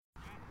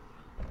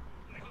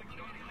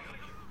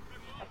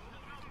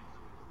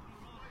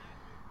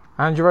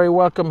And you're very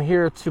welcome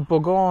here to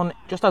Bogon,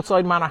 just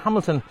outside Manor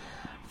Hamilton,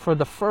 for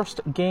the first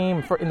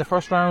game in the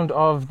first round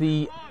of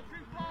the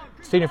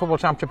Senior Football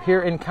Championship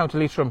here in County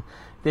Leitrim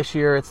this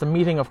year. It's the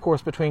meeting, of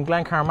course, between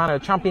Glencar Manor,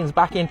 champions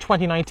back in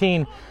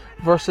 2019,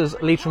 versus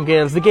Leitrim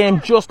Gaels. The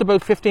game just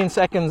about 15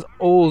 seconds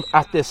old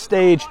at this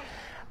stage,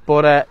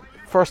 but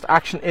first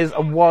action is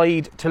a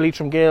wide to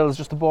Leitrim Gaels,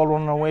 just the ball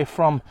running away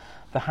from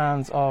the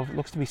hands of,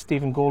 looks to be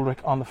Stephen Goldrick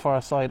on the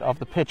far side of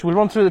the pitch. We'll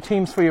run through the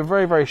teams for you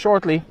very, very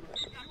shortly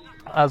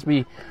as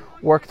we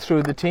work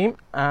through the team,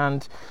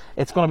 and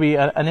it's going to be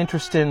an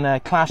interesting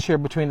clash here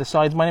between the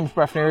sides. My name is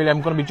Breifne Earley.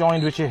 I'm going to be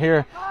joined with you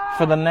here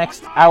for the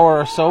next hour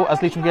or so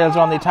as Leitrim Gaels are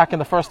on the attack in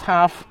the first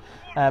half.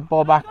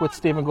 Ball back with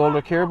Stephen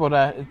Goldrick here,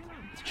 but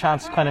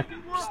chance kind of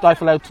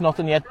stifle out to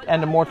nothing yet.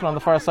 Enda Morton on the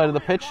far side of the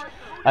pitch.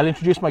 I'll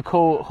introduce my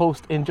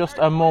co-host in just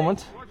a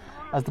moment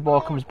as the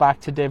ball comes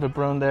back to David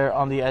Brown there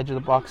on the edge of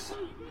the box.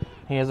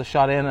 He has a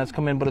shot in and it's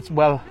come in, but it's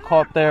well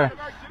caught there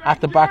at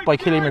the back by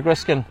Killy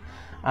McGriskin,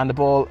 and the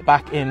ball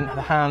back in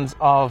the hands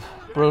of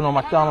Bruno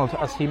MacDonald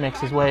as he makes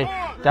his way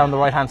down the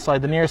right hand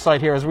side. The near side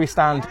here as we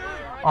stand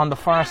on the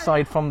far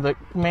side from the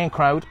main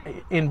crowd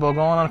in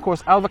Bogon, and of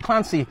course Ailbhe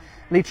Clancy,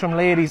 Leitrim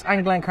Ladies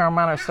and Glencar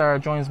Manor star,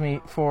 joins me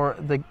for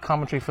the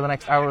commentary for the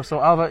next hour or so.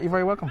 Ailbhe, you're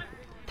very welcome.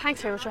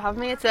 Thanks very much for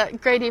having me. It's a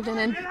great evening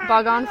in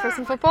Bogon for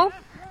some football.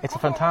 It's a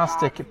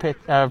fantastic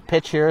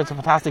pitch here. It's a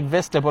fantastic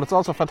vista, but it's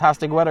also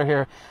fantastic weather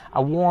here.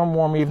 A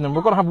warm evening.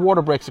 We're going to have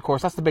water breaks, of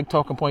course. That's the big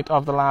talking point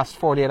of the last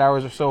 48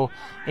 hours or so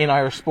in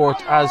Irish sport,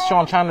 as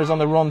Sean Chandler's on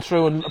the run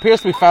through and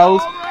appears to be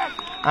fouled,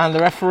 and the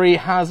referee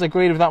has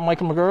agreed with that.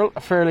 Michael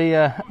McGurl, fairly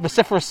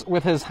vociferous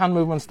with his hand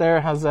movements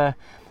there, has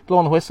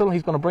blown the whistle.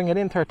 He's going to bring it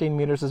in 13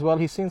 metres as well.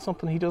 He's seen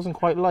something he doesn't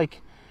quite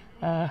like.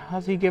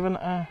 Has he given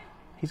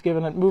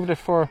moved it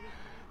for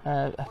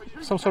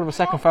some sort of a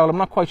second foul? I'm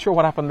not quite sure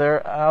what happened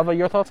there. Ailbhe,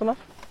 your thoughts on that?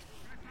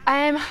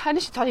 I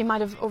initially thought he might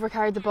have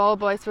overcarried the ball,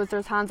 but I suppose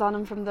there's hands on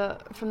him from the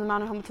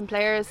Manor Hamilton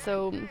players,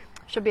 so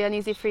should be an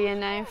easy free in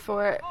now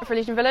for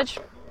Leitrim Village.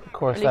 Of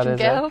course, that is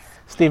Gaels.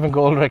 Stephen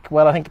Goldrick.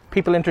 Well, I think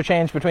people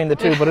interchange between the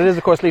two, but it is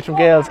of course Leitrim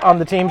Gaels on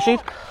the team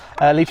sheet.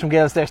 Leitrim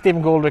Gaels there.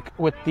 Stephen Goldrick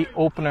with the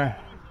opener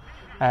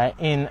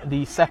in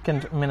the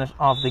second minute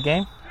of the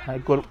game. A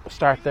good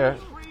start there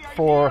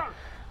for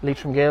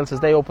Leitrim Gaels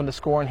as they open the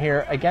scoring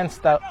here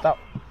against that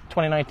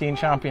 2019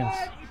 champions.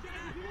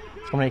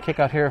 It's going to be a kick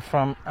out here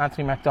from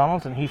Anthony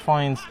MacDonald, and he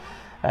finds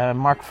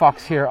Mark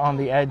Fox here on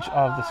the edge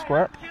of the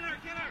square,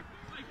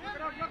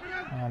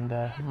 and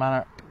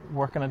Manor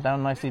working it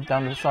down nicely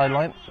down the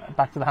sideline,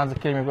 back to the hands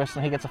of Killy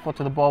McGriskin. He gets a foot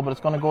to the ball, but it's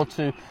going to go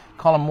to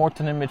Colin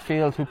Morton in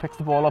midfield, who picks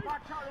the ball up.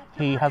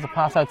 He has a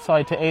pass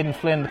outside to Aidan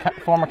Flynn, the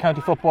former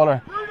county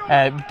footballer.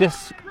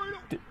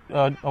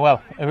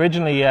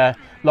 Originally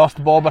lost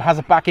the ball, but has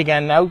it back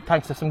again now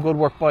thanks to some good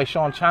work by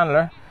Sean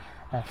Chandler.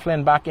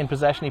 Flynn back in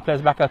possession. He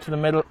plays back out to the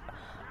middle,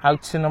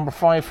 out to number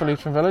 5 for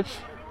Leitrim Village,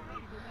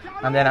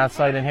 and then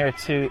outside in here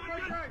to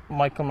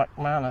Michael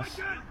McManus.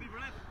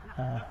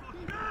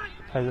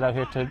 Plays it out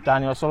here to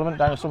Daniel O'Sullivan.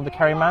 Daniel O'Sullivan, the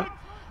carry man,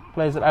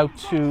 plays it out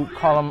to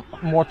Colin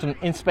Morton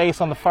in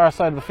space on the far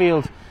side of the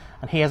field,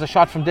 and he has a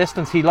shot from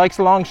distance. He likes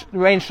a long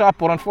range shot,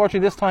 but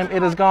unfortunately this time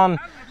it has gone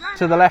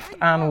to the left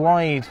and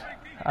wide,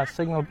 as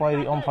signalled by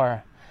the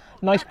umpire.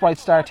 Nice bright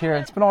start here.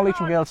 It's been all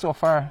Leitrim Gaels so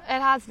far. It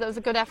has. That was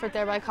a good effort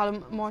there by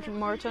Colin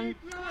Morton.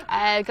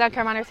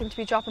 Glencar Manor seem to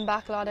be dropping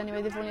back a lot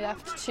anyway. They've only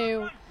left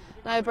 2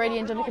 now, Brady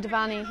and Donica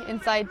Devani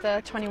inside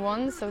the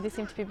 21, so they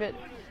seem to be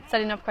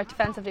setting up quite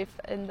defensively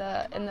in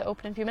the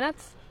opening few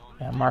minutes.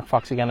 Yeah, Mark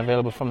Fox again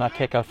available from that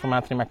kick out from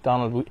Anthony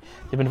MacDonald.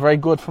 They've been very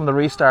good from the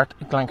restart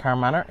at Glencar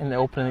Manor in the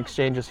opening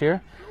exchanges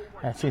here.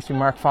 It seems to be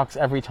Mark Fox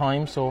every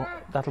time, so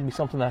that'll be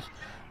something that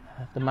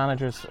the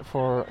managers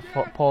for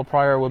Paul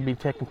Pryor will be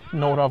taking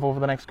note of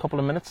over the next couple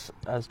of minutes,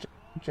 as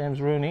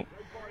James Rooney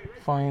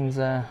finds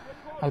out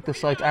the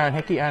side to Aaron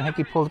Hickey. Aaron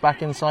Hickey pulls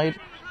back inside.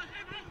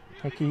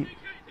 Hickey,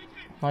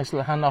 nice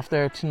little handoff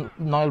there to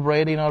Niall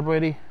Brady. Niall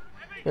Brady,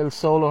 little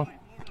solo.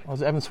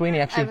 Was it Evan Sweeney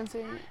actually? Evan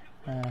Sweeney.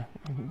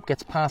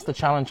 Gets past the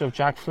challenge of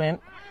Jack Flynn,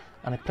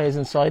 and it plays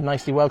inside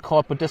nicely, well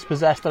caught but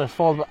dispossessed, and it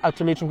falls out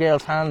to Leitrim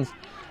Gaels' hands.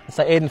 It's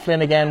Aidan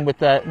Flynn again with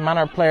the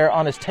Manor player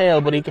on his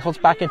tail, but he cuts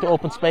back into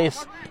open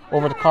space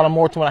over to Colin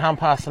Morton with a hand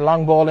pass. A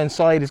long ball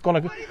inside. He's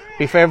going to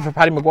be favoured for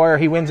Paddy Maguire.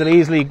 He wins it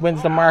easily,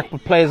 wins the mark,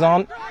 but plays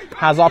on.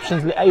 Has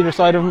options either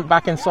side of him,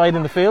 back inside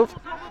in the field.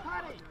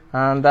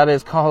 And that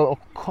is Cathal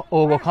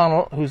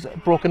O'Connell, who's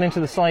broken into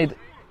the side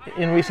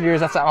in recent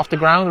years. That's off the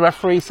ground. The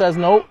referee says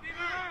no.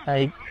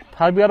 He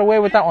probably got away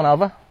with that one,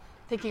 Ailbhe.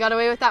 I think he got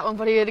away with that one,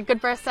 but he had a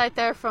good burst out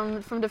there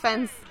from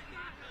defence.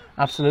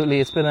 Absolutely,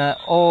 it's been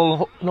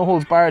all no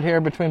holds barred here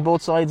between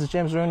both sides as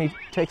James Rooney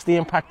takes the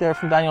impact there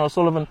from Daniel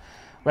O'Sullivan.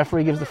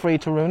 Referee gives the free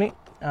to Rooney.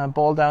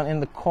 Ball down in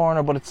the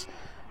corner, but it's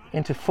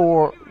into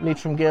 4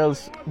 Leitrim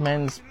Gaels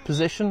men's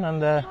position,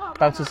 and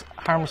bounces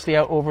harmlessly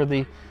out over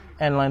the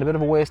end line. A bit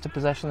of a waste of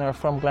possession there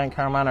from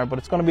Glencar Manor, but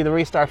it's going to be the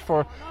restart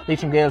for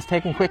Leitrim Gaels,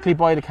 taken quickly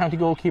by the county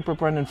goalkeeper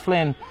Brendan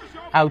Flynn.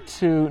 Out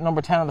to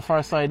number 10 on the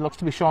far side, looks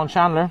to be Sean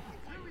Chandler.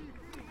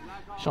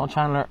 Sean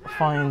Chandler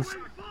finds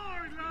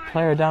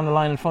player down the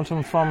line in front of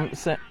him from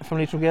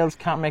Leitrim Gaels.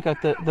 Can't make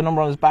out the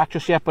number on his back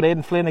just yet, but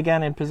Aidan Flynn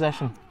again in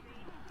possession.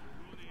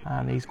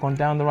 And he's going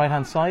down the right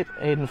hand side.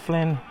 Aidan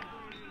Flynn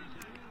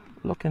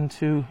looking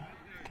to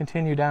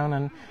continue down,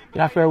 and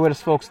you'll have to bear with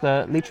us, folks.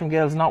 The Leitrim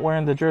Gaels not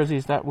wearing the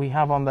jerseys that we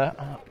have on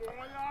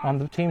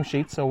the team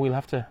sheet, so we'll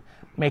have to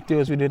make do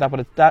as we do that. But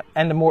it's that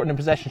Enda Morton in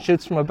possession,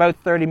 shoots from about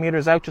 30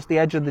 metres out, just the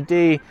edge of the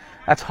D.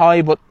 That's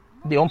high, but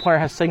the umpire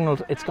has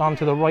signalled it's gone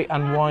to the right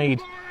and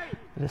wide.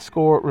 The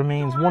score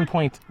remains 1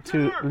 point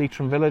to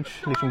Leitrim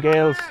Leitrim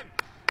Gaels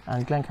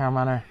and Glencar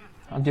Manor.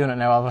 I'm doing it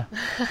now, Ailbhe.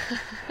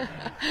 I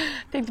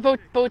think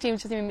both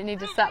teams just need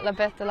to settle a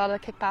bit. A lot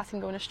of kick passing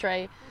going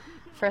astray.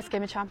 First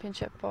game of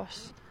championship, but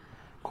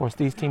of course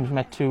these teams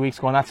met 2 weeks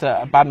ago, and that's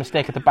a bad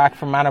mistake at the back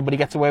from Manor, but he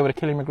gets away with it.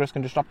 Killian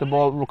McGriskin just dropped the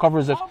ball,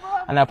 recovers it,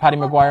 and now Paddy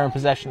Maguire in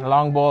possession. A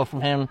long ball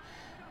from him,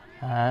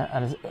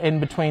 and it's in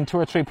between 2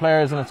 or 3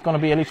 players, and it's going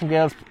to be a Leitrim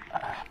Gaels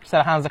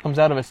set of hands that comes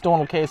out of it.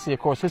 Stonewall Casey, of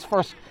course, his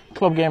first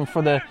club game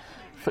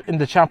in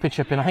the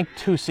championship in I think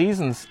 2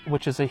 seasons,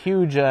 which is a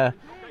huge.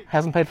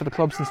 Hasn't played for the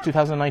club since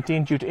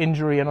 2019 due to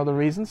injury and other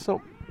reasons.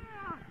 So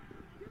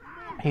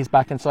he's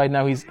back inside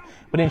now. He's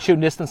within shooting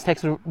distance.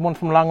 Takes one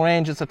from long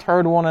range. It's a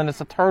third one, and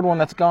it's a third one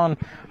that's gone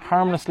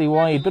harmlessly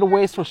wide. Bit of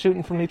wasteful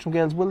shooting from Leitrim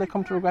Gaels. Will they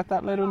come to regret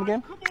that later in the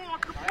game?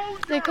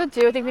 They could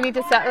do. I think they need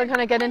to settle and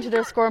kind of get into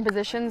their scoring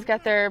positions,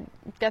 get their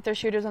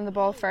shooters on the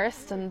ball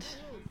first, and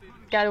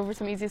get over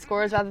some easy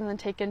scores rather than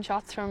taking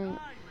shots from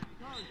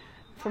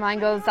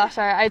angles that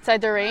are outside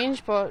their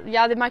range. But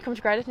yeah, they might come to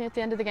regret it at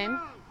the end of the game.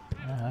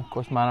 Of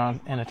course, Manor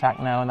in attack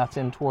now, and that's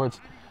in towards,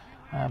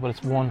 but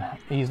it's won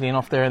easily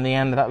enough there in the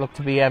end. That looked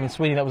to be Evan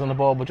Sweeney that was on the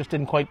ball, but just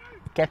didn't quite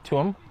get to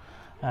him.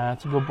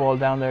 It's a good ball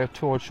down there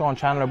towards Sean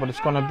Chandler, but it's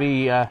going to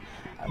be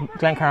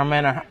Glencar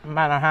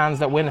Manor hands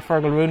that win.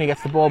 Fergal Rooney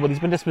gets the ball, but he's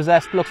been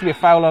dispossessed. Looks to be a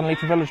foul on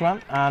Leitrim Village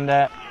man, and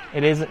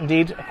it is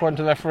indeed, according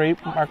to the referee.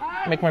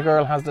 Mick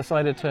McGurl has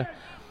decided to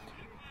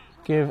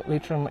give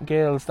Leitrim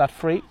Gaels that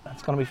free.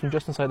 It's going to be from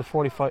just inside the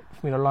 45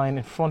 metre line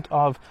in front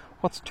of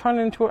what's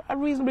turning into a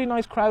reasonably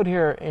nice crowd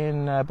here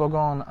in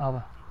Bogon,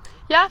 Ailbhe.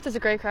 Yeah, there's a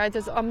great crowd.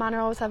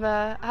 Manor always have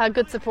a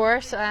good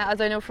support,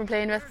 as I know from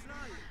playing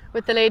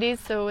with the ladies,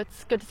 so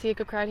it's good to see a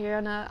good crowd here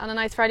on a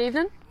nice Friday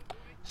evening.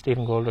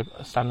 Stephen Golder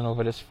standing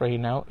over this free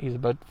now. He's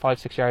about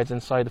 5-6 yards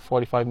inside the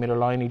 45 metre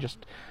line. He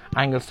just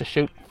angles to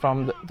shoot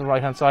from the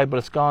right hand side, but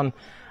it's gone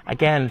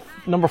again.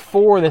 Number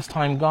 4 this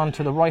time, gone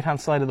to the right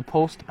hand side of the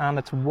post, and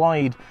it's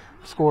wide.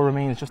 The score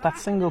remains just that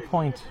single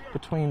point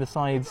between the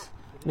sides.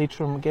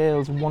 Leitrim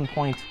Gaels 1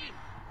 point.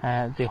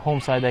 The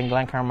home side then,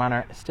 Glencar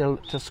Manor, still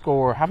to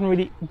score. Haven't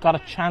really got a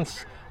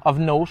chance of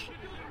note,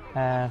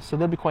 so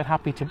they'll be quite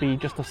happy to be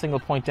just a single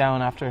point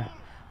down after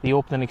the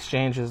opening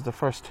exchanges, the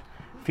first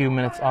few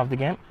minutes of the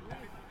game.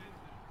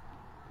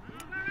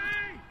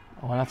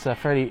 Well, that's a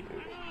fairly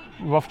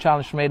rough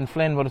challenge from Aidan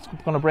Flynn, but it's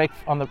going to break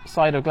on the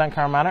side of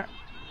Glencar Manor,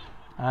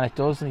 and it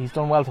does. And he's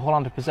done well to hold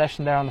on to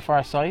possession there on the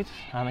far side,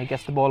 and he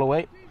gets the ball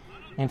away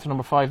into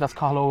number 5. That's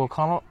Cathal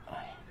O'Connell,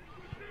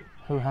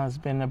 who has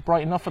been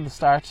bright enough at the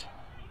start.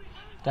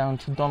 Down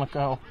to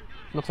Donegal.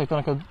 Looks like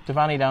Donegal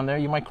Devaney down there.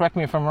 You might correct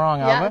me if I'm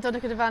wrong, Ailbhe. Yeah,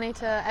 Donegal Devaney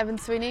to Evan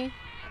Sweeney.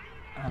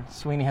 And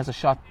Sweeney has a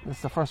shot.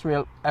 It's the first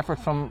real effort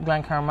from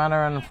Glencar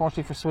Manor, and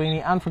unfortunately for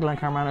Sweeney and for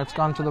Glencar Manor, it's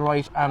gone to the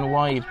right and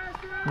wide.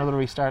 Another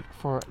restart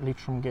for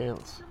Leitrim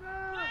Gaels.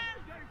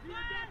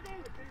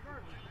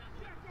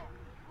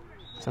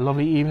 It's a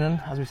lovely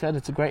evening. As we said,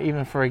 it's a great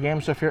evening for a game.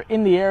 So if you're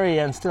in the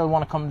area and still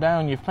want to come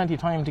down, you've plenty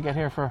of time to get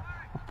here for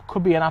what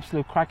could be an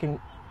absolute cracking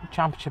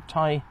championship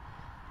tie.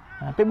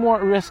 A bit more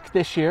at risk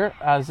this year,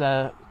 as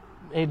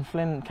Aidan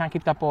Flynn can't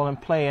keep that ball in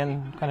play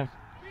and kind of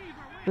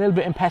a little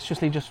bit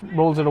impetuously just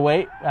rolls it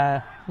away.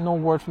 No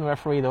word from the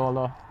referee though,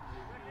 although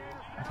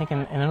I think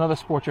in another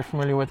sport you're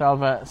familiar with,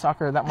 Ailbhe,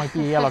 soccer, that might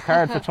be a yellow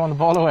card for throwing the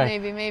ball away.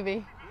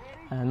 Maybe.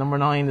 Number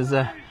 9 is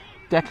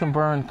Declan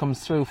Byrne comes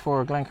through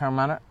for Glencar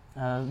Manor.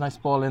 Nice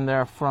ball in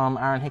there from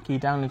Aaron Hickey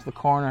down into the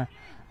corner.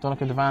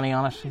 Donegal Devaney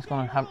on it. He's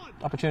going to have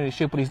opportunity to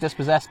shoot, but he's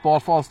dispossessed. Ball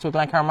falls to a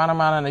Glencar Manor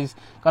man, and he's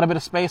got a bit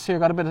of space here,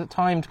 got a bit of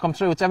time to come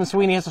through. It's Evan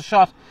Sweeney has a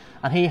shot,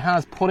 and he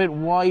has put it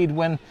wide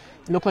when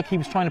it looked like he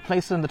was trying to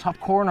place it in the top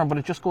corner, but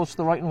it just goes to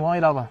the right and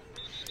wide, Ailbhe.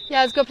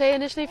 Yeah, it was a good play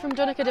initially from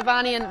Donegal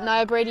Devaney, and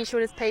now Brady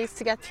showed his pace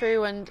to get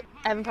through, and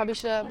Evan probably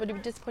should have, but he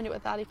was disappointed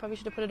with that. He probably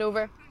should have put it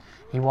over.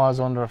 He was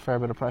under a fair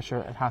bit of pressure,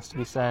 it has to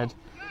be said,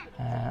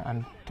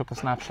 and took a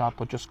snapshot,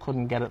 but just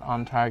couldn't get it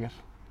on target.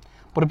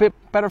 But a bit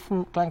better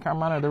from Glencar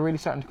Manor. They're really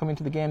starting to come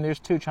into the game. There's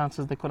 2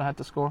 chances they could have had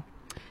to score.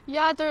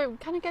 Yeah, they're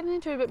kind of getting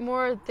into it a bit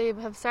more. They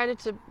have started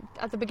to,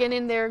 at the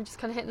beginning, they're just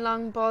kind of hitting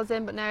long balls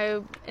in, but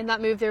now in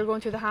that move they were going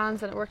through the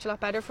hands and it worked a lot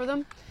better for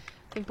them.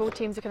 I think both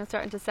teams are kind of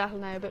starting to settle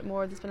now a bit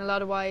more. There's been a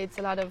lot of wides,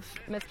 a lot of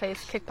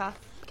misplaced kick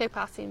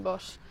passing,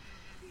 but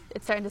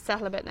it's starting to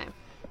settle a bit now.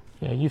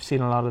 Yeah, you've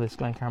seen a lot of this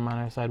Glencar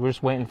Manor side. We're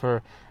just waiting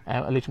for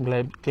a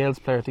Leitrim Gaels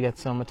player to get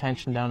some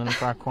attention down in the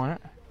far corner.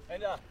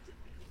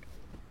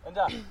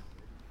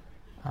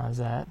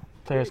 As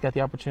players get the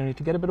opportunity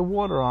to get a bit of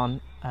water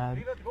on.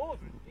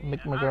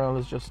 Mick McGurl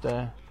is just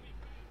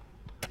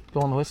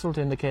blowing the whistle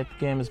to indicate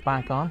the game is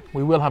back on.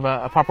 We will have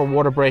a proper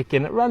water break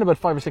in around about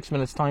 5 or 6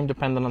 minutes time,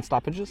 depending on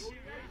stoppages,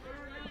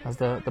 as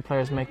the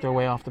players make their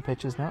way off the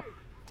pitches now.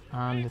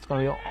 And it's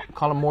going to be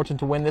Colin Morton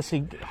to win this.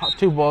 He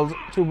two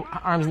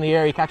arms in the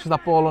air. He catches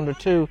that ball under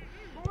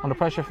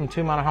pressure from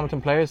two Manor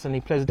Hamilton players, and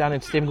he plays it down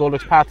into Stephen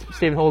Goldrick's path.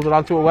 Stephen holds it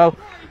onto it well.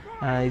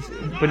 He's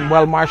been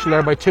well marshalled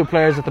there by two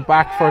players at the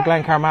back for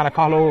Glencar Manor.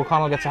 Colin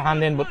O'Connell gets a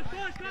hand in, but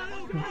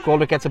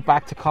Goldrick gets it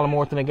back to Colin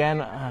Morton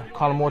again.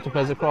 Colin Morton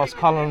plays it across.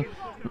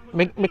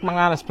 Mick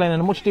McMahon playing in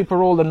a much deeper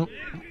role than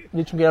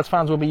Leitrim Gaels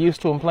fans will be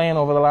used to him playing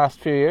over the last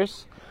few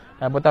years.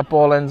 But that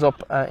ball ends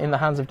up in the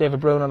hands of David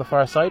Brune on the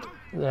far side.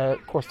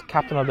 Of course, the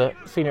captain of the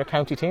senior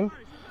county team.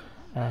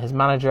 His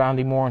manager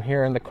Andy Moore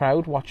here in the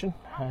crowd watching.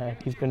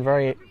 He's been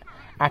very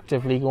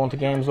actively going to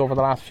games over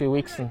the last few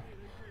weeks, and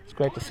it's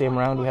great to see him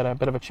around. We had a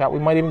bit of a chat. We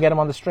might even get him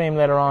on the stream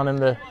later on in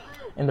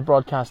the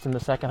broadcast in the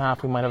second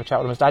half. We might have a chat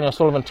with him as Daniel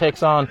Sullivan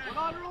takes on,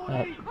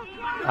 and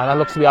that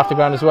looks to be off the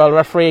ground as well. The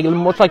referee,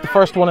 much like the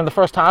first one in the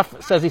first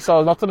half, says he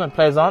saw nothing and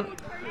plays on.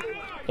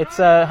 It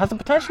has the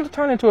potential to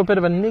turn into a bit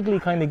of a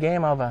niggly kind of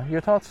game, Ailbhe. Your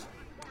thoughts?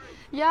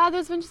 Yeah,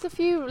 there's been just a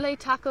few late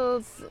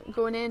tackles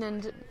going in,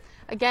 and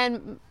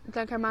again,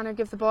 Glencar Manor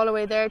give the ball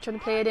away there, trying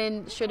to play it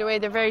in straight away.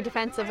 They're very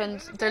defensive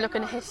and they're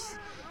looking to hit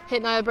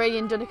Ailbhe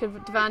and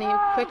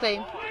Devani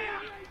quickly,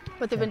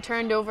 but they've been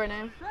turned over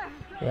now.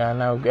 Yeah,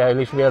 now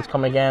Leitrim Gaels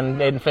come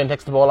again. Aidan Flynn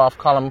takes the ball off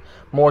Colin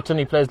Morton.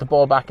 He plays the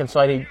ball back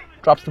inside. He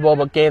drops the ball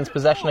but gains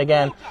possession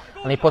again,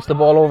 and he puts the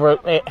ball over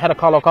head of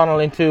Colin O'Connell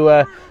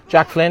into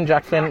Jack Flynn.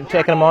 Jack Flynn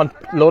taking him on,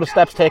 load of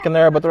steps taken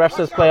there, but the ref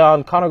says play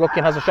on. Conor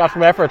Guckian has a shot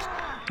from effort,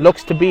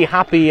 looks to be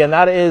happy, and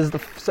that is the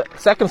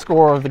second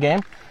score of the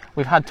game.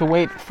 We've had to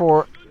wait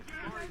for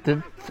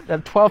the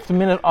 12th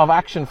minute of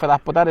action for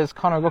that, but that is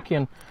Conor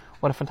Guckian.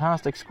 What a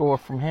fantastic score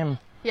from him.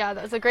 Yeah,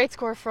 that was a great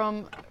score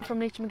from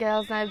Leitrim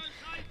Gaels. Now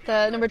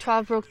the number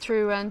 12 broke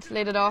through and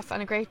laid it off,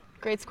 and a great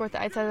score at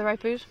the outside of the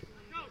right boot.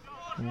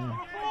 Yeah.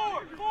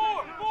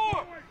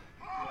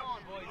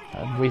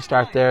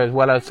 Restart there as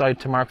well outside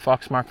to Mark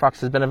Fox. Mark Fox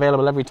has been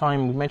available every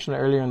time. We mentioned it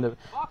earlier in the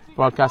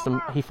broadcast.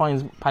 He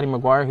finds Paddy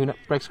Maguire, who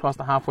breaks across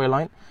the halfway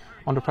line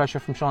under pressure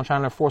from Sean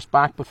Chandler, forced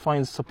back, but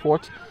finds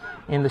support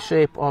in the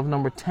shape of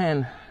number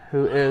 10,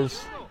 who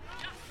is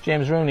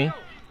James Rooney.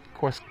 Of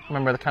course,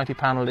 member of the county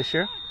panel this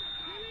year.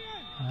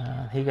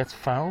 He gets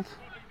fouled.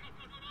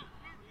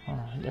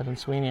 Evan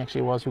Sweeney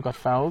actually was who got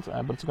fouled,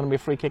 but it's going to be a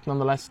free kick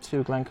nonetheless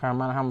to Glencar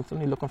Manor Hamilton.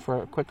 He's looking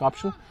for a quick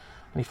option,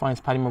 and he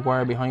finds Paddy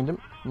Maguire behind him.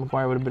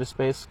 Maguire with a bit of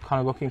space.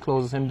 Conor Guckian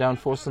closes him down,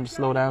 forces him to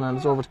slow down, and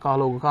it's over to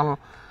Cathal O'Connell,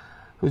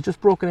 who's just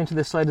broken into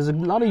this side. There's a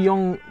lot of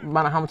young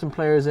Manor Hamilton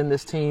players in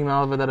this team,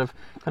 Ailbhe, that have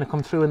kind of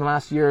come through in the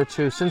last year or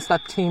two since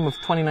that team of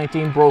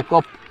 2019 broke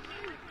up.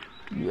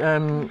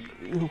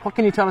 What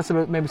can you tell us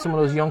about maybe some of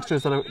those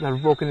youngsters that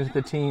have broken into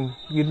the team?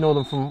 You'd know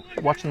them from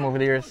watching them over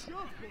the years.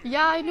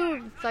 Yeah, I know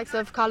the likes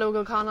of Cathal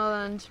O'Connell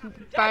and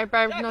Barry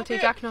McNulty,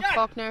 Jack Nutt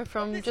Faulkner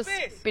from just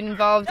being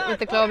involved with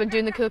the club and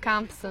doing the cool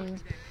camps,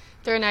 and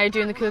they're now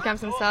doing the cool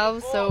camps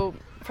themselves. So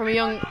from a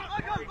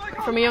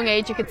young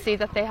age, you could see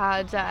that they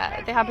had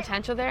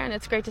potential there, and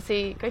it's great to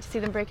see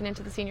them breaking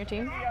into the senior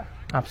team.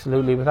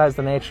 Absolutely, but that is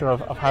the nature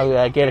of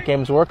how Gaelic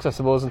Games works, I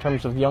suppose, in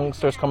terms of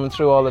youngsters coming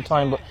through all the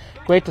time. But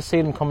great to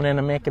see them coming in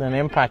and making an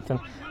impact. And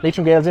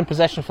Leitrim Gaels in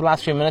possession for the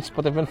last few minutes,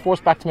 but they've been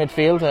forced back to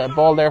midfield. A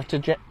ball there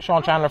to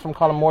Sean Chandler from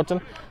Colin Morton.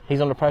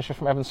 He's under pressure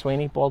from Evan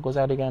Sweeney. Ball goes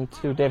out again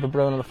to David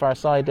Brune on the far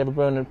side. David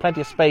Brune in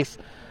plenty of space.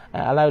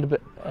 Allowed a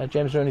bit.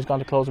 James Rooney's gone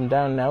to close him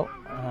down now.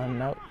 And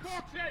now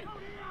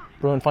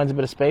Brune finds a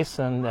bit of space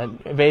and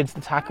evades the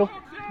tackle,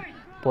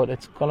 but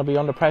it's going to be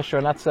under pressure,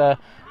 and that's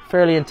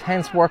fairly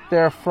intense work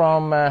there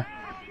from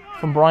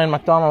Brian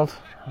MacDonald,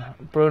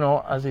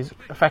 Bruno, as he's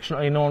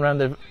affectionately known around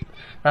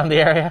the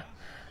area,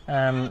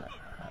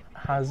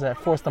 has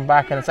forced them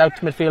back, and it's out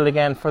to midfield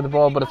again for the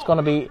ball, but it's going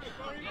to be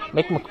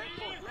Mick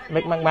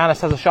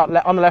McManus has a shot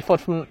on the left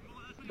foot from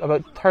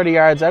about 30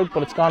 yards out,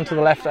 but it's gone to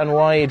the left and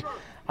wide,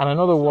 and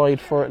another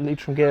wide for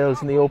Leitrim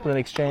Gaels in the opening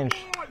exchange.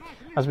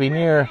 As we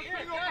near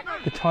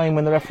the time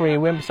when the referee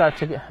will start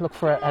to look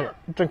for a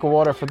drink of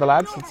water for the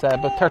lads. It's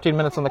about 13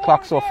 minutes on the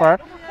clock so far.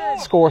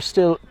 Score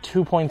still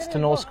 2 points to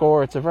no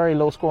score. It's a very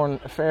low scoring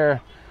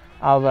affair,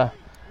 Ailbhe.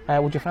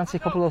 Would you fancy a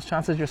couple of those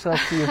chances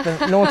yourself? You've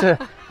been known to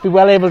be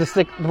well able to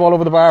stick the ball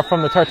over the bar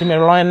from the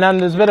 30-metre line.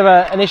 And there's a bit of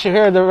an issue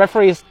here. The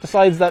referee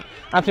decides that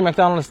Anthony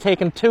MacDonald has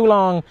taken too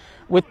long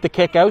with the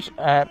kick out.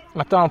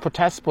 MacDonald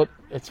protests, but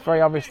it's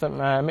very obvious that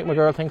Mick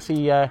McGurl thinks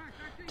he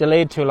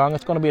delayed too long.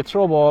 It's going to be a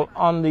throw ball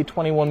on the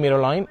 21-metre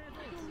line.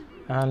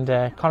 And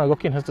Conor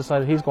Guckian has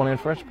decided he's going in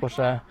for it, but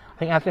I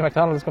think Anthony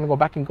MacDonald is going to go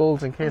back in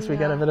goals in case we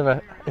get a bit of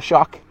a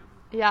shock.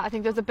 Yeah, I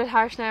think there's a bit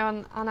harsh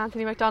now on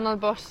Anthony MacDonald,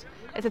 but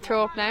it's a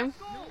throw up now.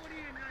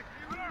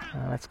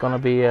 It's going to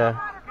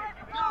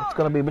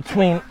be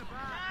between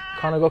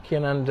Conor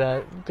Guckian and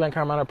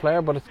Glencar Manor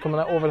player, but it's coming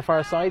out over the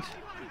far side,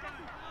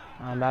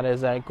 and that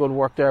is good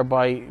work there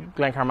by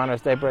Glencar Manor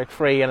as they break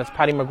free, and it's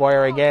Paddy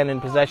Maguire again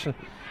in possession.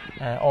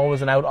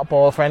 Always an out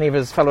ball for any of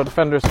his fellow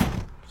defenders.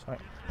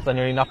 I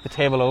nearly knocked the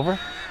table over.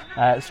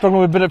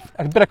 Struggling with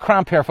a bit of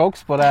cramp here,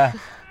 folks, but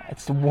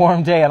it's a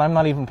warm day and I'm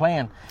not even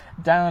playing.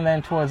 Down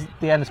then towards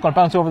the end, it's going to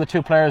bounce over the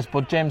two players,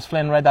 but James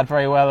Flynn read that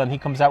very well and he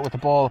comes out with the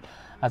ball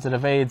as it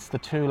evades the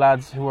two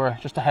lads who are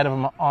just ahead of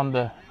him on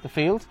the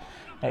field.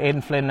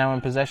 Aidan Flynn now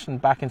in possession,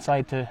 back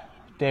inside to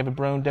David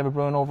Brune. David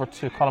Brune over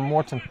to Colin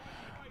Morton.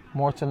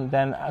 Morton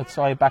then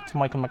outside back to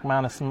Michael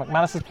McManus. And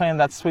McManus is playing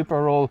that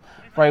sweeper role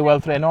very well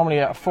today. Normally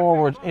a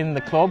forward in the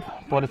club,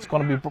 but it's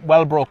going to be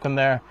well broken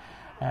there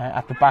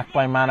at the back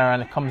by Manor,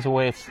 and it comes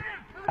away. It's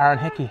Aaron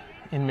Hickey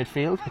in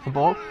midfield with the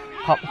ball.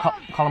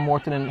 Colin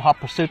Morton in hot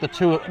pursuit. The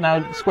two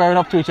now squaring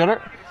up to each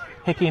other.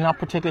 Hickey not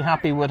particularly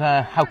happy with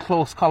how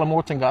close Colin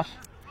Morton got.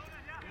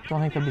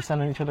 Don't think they'll be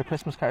sending each other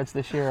Christmas cards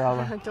this year,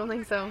 Ailbhe. I don't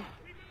think so.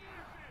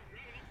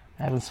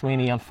 Evan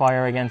Sweeney on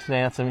fire again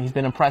today. He's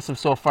been impressive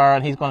so far,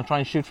 and he's going to try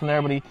and shoot from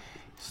there, but he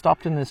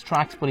stopped in his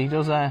tracks. But he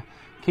does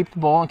keep the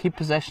ball and keep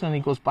possession, and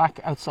he goes back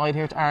outside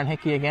here to Aaron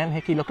Hickey again.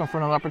 Hickey looking for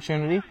another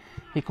opportunity.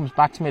 He comes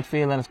back to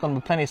midfield, and it's going to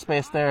be plenty of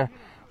space there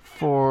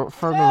for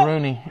Fergal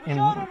Rooney.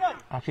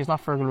 Actually, it's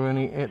not Fergal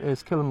Rooney, it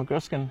is Killian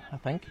McGriskin, I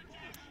think,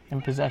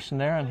 in possession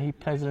there, and he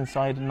plays it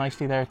inside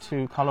nicely there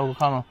to Colin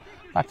O'Connell.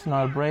 Back to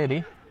Niall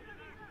Brady.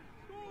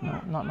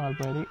 No, not Niall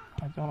Brady.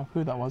 I don't know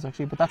who that was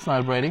actually, but that's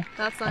Niall Brady.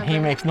 And he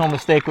makes no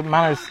mistake with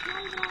Manor's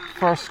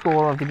first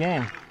score of the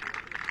game.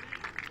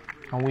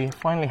 And we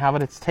finally have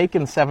it. It's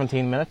taken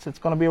 17 minutes. It's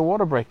going to be a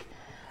water break.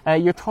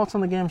 Your thoughts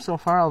on the game so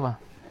far, Ailbhe?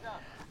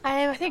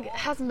 I think it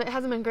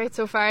hasn't been great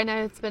so far. Now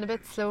it's been a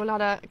bit slow. A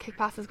lot of kick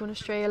passes going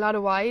astray, a lot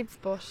of wides.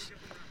 But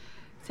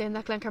saying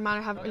that Glencar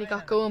Manor haven't really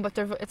got going, but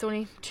it's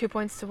only 2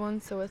 points to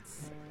 1, so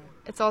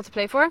it's all to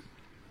play for.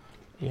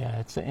 Yeah,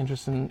 it's an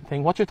interesting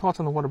thing. What's your thoughts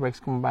on the water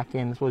breaks coming back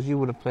in? I suppose you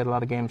would have played a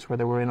lot of games where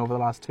they were in over the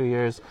last 2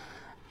 years.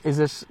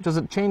 Does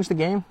it change the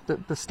game,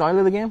 the style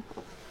of the game?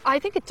 I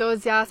think it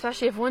does, yeah.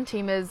 Especially if one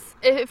team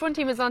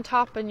is on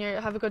top and you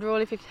have a good roll.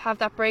 If you have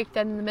that break,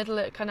 then in the middle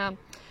it kind of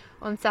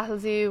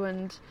unsettles you.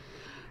 And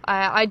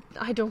I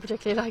don't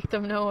particularly like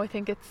them. No, I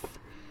think it's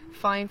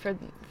fine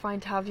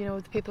to have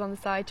the people on the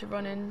side to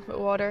run in with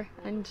water.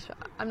 And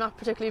I'm not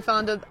particularly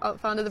fond of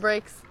the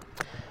breaks.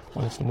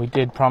 Well, listen, we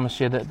did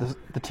promise you that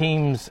the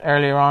teams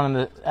earlier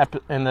on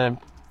in the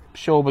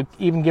show, but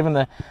even given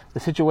the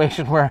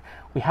situation where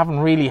we haven't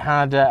really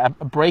had a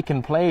break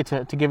in play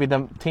to give you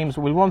the teams,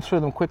 we'll run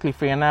through them quickly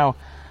for you now.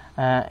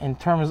 In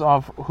terms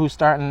of who's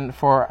starting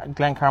for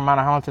Glencar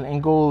Manor Hamilton, in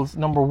goals,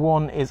 number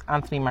 1 is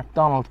Anthony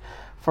MacDonald.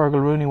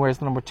 Fergal Rooney wears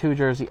the number 2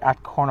 jersey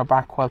at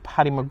cornerback, while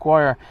Paddy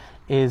Maguire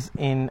is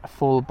in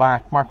full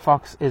back. Mark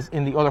Fox is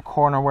in the other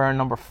corner wearing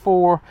number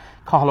 4.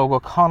 Cathal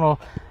O'Connell,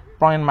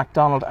 Brian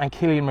MacDonald and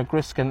Killian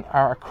McGriskin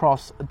are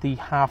across the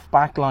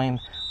half-back line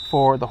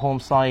for the home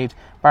side.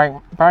 Barry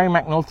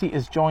McNulty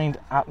is joined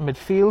at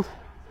midfield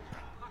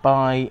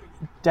by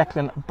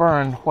Declan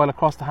Byrne, while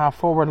across the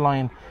half-forward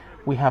line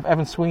we have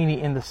Evan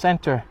Sweeney in the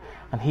centre,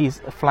 and he's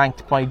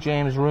flanked by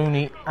James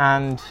Rooney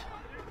and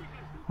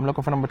I'm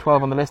looking for number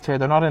 12 on the list here.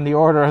 They're not in the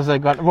order as I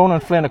got.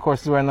 Ronan Flynn, of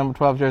course, is wearing number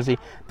 12 jersey.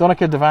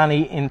 Donnacha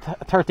Devaney in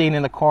 13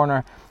 in the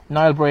corner.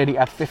 Niall Brady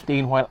at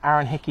 15, while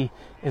Aaron Hickey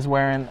is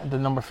wearing the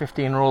number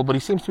 15 role, but he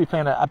seems to be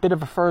playing a bit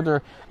of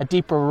a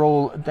deeper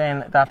role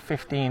than that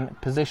 15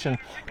 position.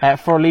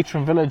 For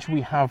Leitrim Village,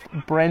 we have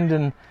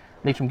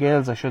Leitrim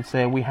Gaels, I should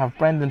say. We have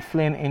Brendan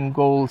Flynn in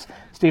goals,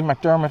 Steve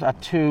McDermott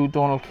at 2,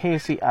 Donal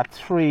Casey at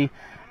 3,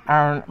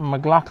 Aaron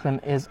McLaughlin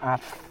is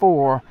at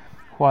 4,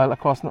 while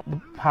across the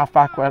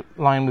half-back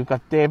line we've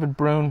got David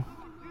Brune,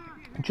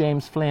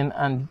 James Flynn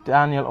and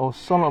Daniel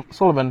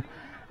O'Sullivan.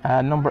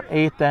 Number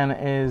 8 then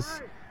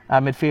is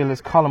midfield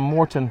is Colin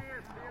Morton,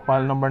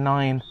 while number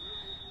 9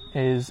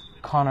 is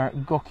Conor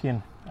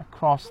Guckian.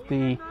 Across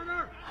the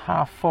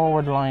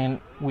half-forward line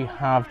we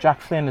have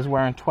Jack Flynn is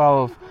wearing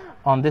 12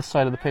 on this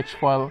side of the pitch,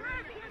 while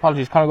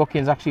Conor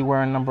Guckian is actually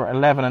wearing number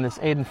 11, and this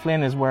Aidan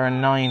Flynn is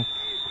wearing 9,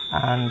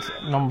 and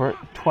number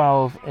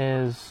 12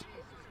 is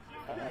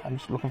I'm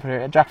just looking for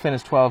here. Jack Flynn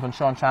is 12 and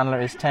Sean Chandler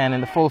is 10.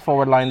 In the full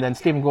forward line then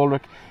Stephen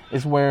Goldrick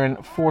is wearing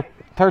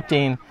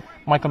 13,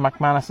 Michael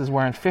McManus is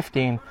wearing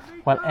 15,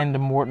 while Enda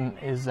Morton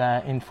is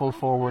in full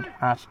forward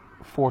at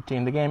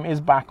 14. The game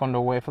is back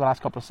underway for the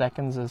last couple of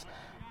seconds as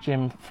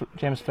James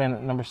Flynn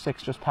at number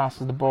 6 just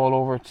passes the ball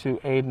over to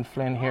Aidan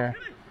Flynn here,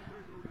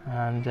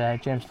 and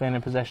James Flynn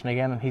in possession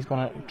again, and he's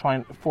going to try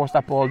and force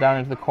that ball down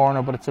into the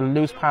corner, but it's a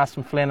loose pass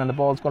from Flynn and the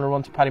ball's going to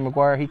run to Paddy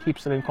Maguire. He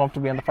keeps it in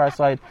comfortably on the far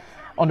side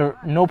under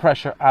no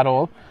pressure at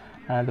all.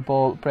 The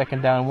ball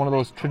breaking down, one of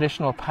those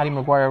traditional Paddy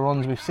Maguire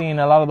runs. We've seen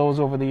a lot of those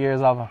over the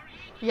years, Ailbhe.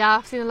 Yeah,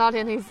 I've seen a lot,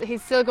 and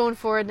he's still going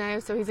forward now,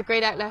 so he's a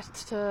great outlet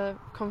to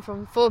come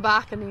from full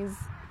back, and he's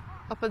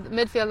up at the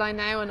midfield line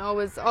now and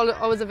always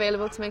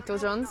available to make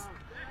those runs.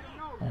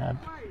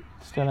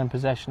 Still in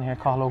possession here.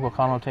 Cathal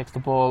O'Connell takes the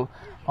ball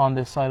on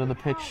this side of the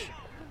pitch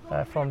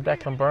from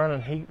Declan Byrne,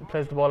 and he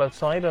plays the ball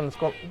outside, and it's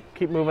going to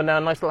keep moving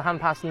down. Nice little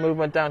hand passing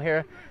movement down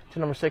here to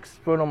number 6,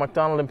 Bruno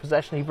MacDonald in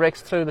possession. He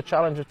breaks through the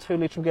challenge of 2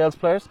 Leitrim Gaels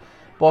players.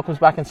 Ball comes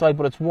back inside,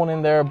 but it's won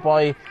in there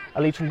by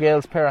a Leitrim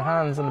Gaels pair of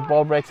hands, and the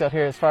ball breaks out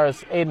here as far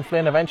as Aidan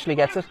Flynn eventually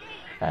gets it.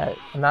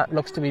 and that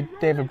looks to be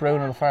David Brown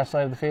on the far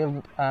side of the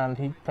field, and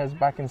he plays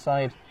back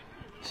inside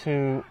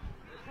to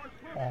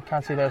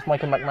Clancy. There's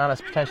Michael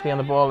McManus potentially on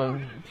the ball,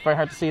 and it's very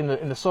hard to see in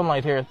the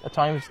sunlight here at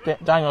times.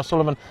 Daniel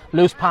O'Sullivan,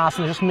 loose pass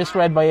and just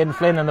misread by Aidan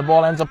Flynn, and the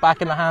ball ends up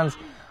back in the hands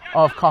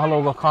of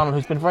Cathal O'Connell,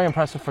 who's been very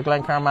impressive for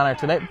Glencar Manor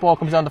today. Ball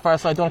comes down the far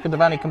side. Duncan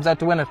Devaney comes out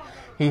to win it.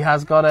 He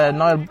has got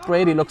Niall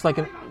Brady, looks like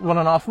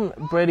running off him.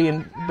 Brady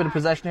in a bit of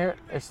possession here.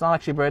 It's not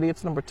actually Brady,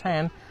 it's number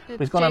 10. But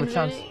he's going to have a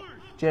chance.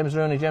 James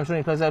Rooney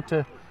plays out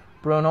to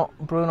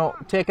Bruno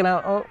taken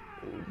out,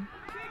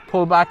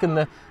 pull back, and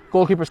the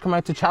goalkeepers come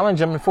out to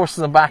challenge him and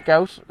forces him back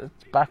out.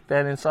 It's back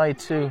then inside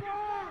to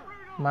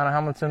Manor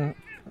Hamilton,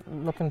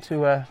 looking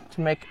to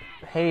make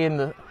hay in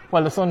the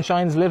sun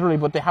shines literally,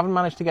 but they haven't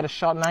managed to get a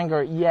shot in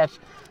anger yet.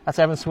 That's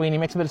Evan Sweeney,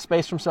 makes a bit of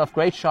space for himself,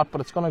 great shot,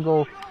 but it's going to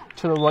go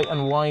to the right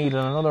and wide, and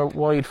another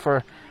wide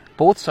for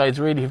both sides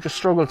really, who've just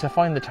struggled to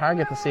find the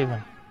target this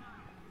evening.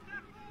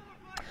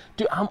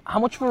 How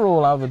much of a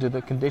role, Ailbhe, do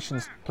the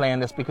conditions play in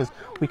this? Because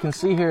we can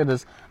see here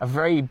there's a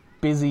very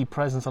busy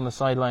presence on the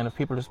sideline of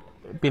people just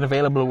being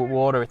available with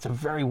water. It's a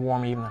very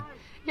warm evening.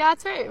 Yeah,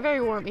 it's a very,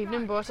 very warm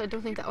evening, but I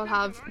don't think that will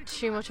have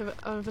too much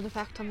of an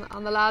effect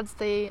on the lads.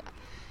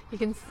 You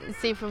can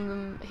see from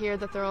them here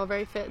that they're all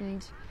very fit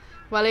and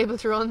well able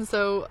to run,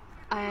 so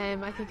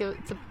I think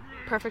it's a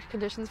perfect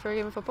conditions for a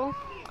game of football.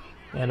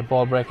 Yeah, the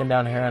ball breaking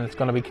down here, and it's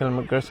going to be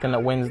Killian McGriskin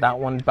that wins that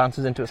one.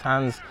 Bounces into his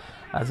hands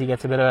as he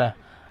gets a bit of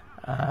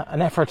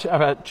an effort of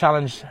a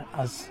challenge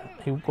as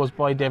he goes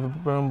by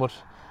David Broom, but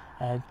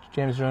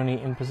James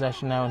Rooney in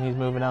possession now, and he's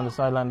moving down the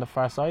sideline the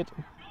far side.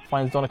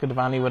 Finds Donnacha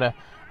Devaney with a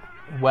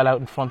well out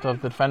in front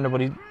of the defender,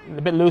 but he's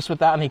a bit loose with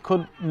that, and he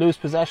could lose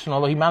possession,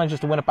 although he manages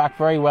to win it back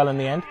very well in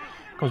the end.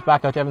 Comes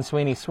back out to Evan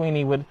Sweeney.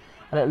 Sweeney with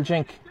a little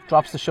jink,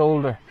 drops the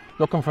shoulder,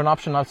 looking for an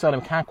option outside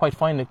him, can't quite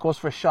find it, goes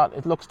for a shot.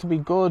 It looks to be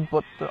good,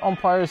 but the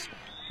umpires,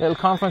 little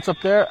conference up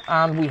there,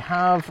 and we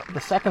have the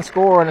second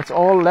score, and it's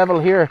all level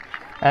here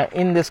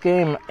in this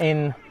game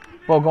in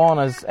Bogon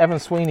as Evan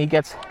Sweeney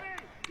gets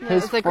his first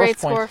point. It's a great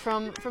score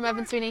from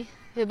Evan Sweeney.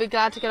 He'll be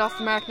glad to get off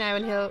the mark now,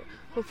 and he'll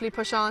hopefully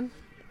push on.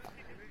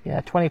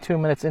 Yeah, 22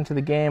 minutes into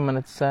the game, and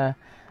it's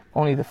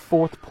only the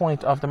 4th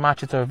point of the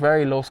match. It's a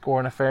very low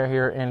scoring affair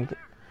here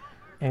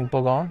in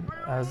Bogon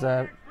as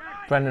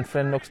Brendan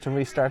Flynn looks to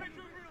restart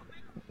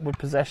with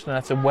possession, and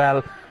it's a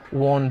well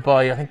won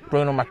by, I think,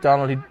 Bruno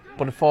MacDonald,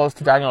 but it falls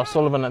to Daniel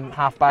O'Sullivan and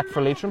half back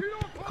for Leitrim.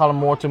 Colin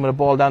Morton with a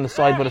ball down the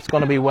side, but it's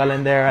going to be well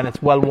in there, and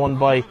it's well won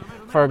by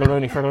Fergal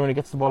Rooney. Fergal Rooney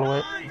gets the ball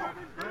away.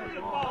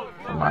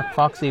 Mark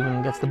Fox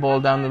even gets the ball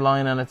down the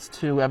line, and it's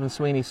to Evan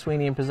Sweeney.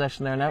 Sweeney in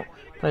possession there now.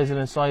 Plays it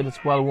inside.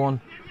 It's well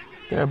won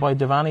there by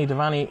Devaney.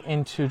 Devaney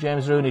into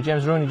James Rooney.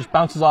 James Rooney just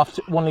bounces off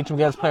one Leitrim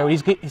Gaels player.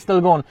 He's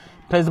still going.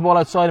 Plays the ball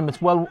outside him.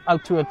 It's well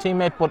out to a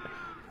teammate, but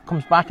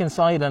comes back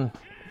inside and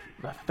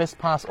a fist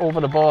pass over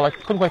the ball. I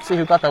couldn't quite see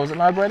who got that. Was it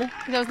Niall Brady?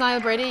 That was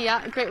Niall Brady,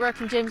 yeah. Great work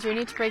from James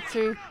Rooney to break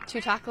through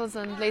 2 tackles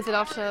and lays it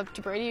off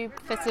to Brady, who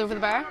fits it over the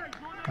bar.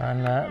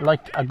 And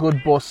like a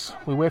good bus,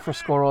 we wait for a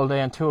score all day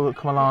and 2 will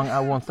come along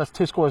at once. That's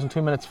 2 scores in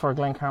 2 minutes for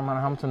Glencar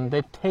Manor Hamilton.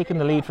 They've taken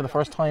the lead for the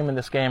first time in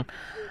this game,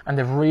 and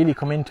they've really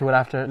come into it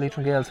after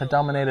Leitrim Gaels had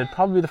dominated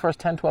probably the first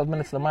 10-12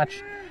 minutes of the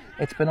match.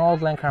 It's been all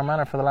Glencar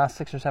Manor for the last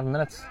 6 or 7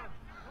 minutes,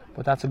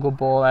 but that's a good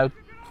ball out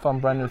from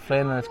Brendan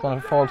Flynn, and it's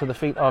going to fall to the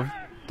feet of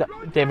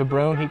David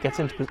Brown. He gets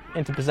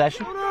into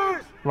possession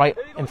right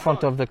in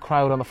front of the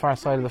crowd on the far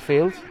side of the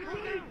field.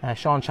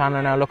 Sean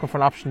Chandler now looking for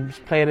an option.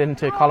 Just play it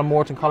into Colin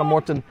Morton. Colin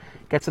Morton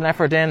gets an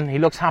effort in. He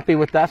looks happy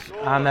with that,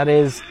 and that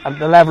is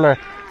the leveller.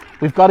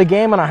 We've got a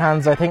game on our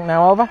hands, I think,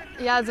 now, Ailbhe.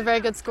 Yeah, it's a very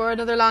good score.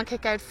 Another long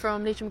kick out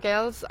from Leitrim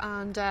Gaels,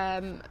 and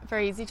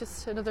very easy.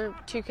 Just another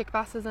 2 kick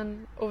passes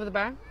and over the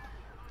bar.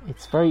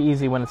 It's very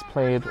easy when it's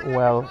played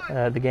well,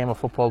 the game of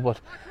football,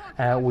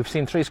 but we've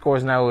seen 3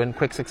 scores now in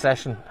quick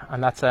succession,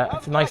 and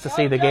it's nice to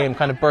see the game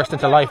kind of burst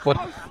into life. But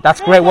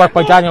that's great work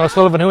by Daniel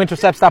O'Sullivan, who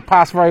intercepts that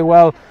pass very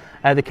well.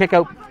 The kick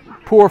out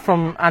poor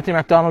from Anthony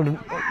MacDonald.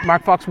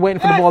 Mark Fox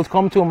waiting for the ball to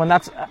come to him, and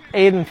that's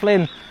Aidan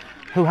Flynn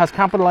who has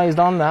capitalised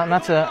on that, and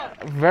that's a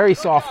very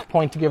soft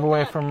point to give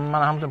away from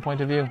Manor Hamilton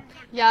point of view.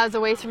 Yeah, as a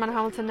waste from Manor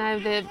Hamilton now.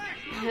 The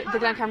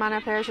Glencar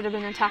Manor player should have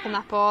been attacking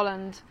that ball,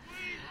 and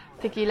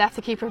I think he left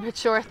the keeper a bit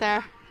short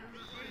there.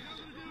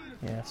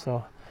 Yeah,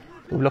 so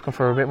we're looking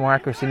for a bit more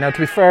accuracy. Now, to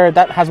be fair,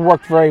 that has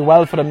worked very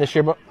well for them this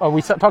year, but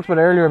we talked about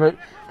earlier about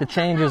the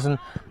changes, and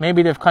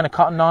maybe they've kind of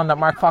cottoned on that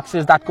Mark Fox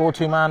is that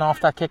go-to man off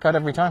that kick out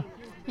every time.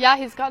 Yeah,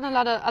 he's gotten a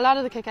lot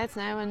of the kick-outs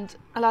now, and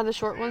a lot of the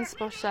short ones,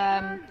 but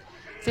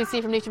so you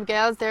see from Leitrim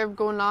Gaels, they're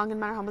going long and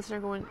Manor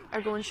Hamilton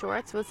are going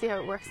short, so we'll see how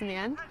it works in the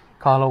end.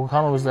 Cathal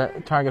O'Connell was the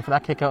target for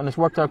that kick out, and it's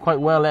worked out quite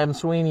well. Evan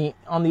Sweeney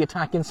on the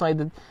attack inside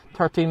the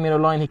 13-metre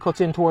line. He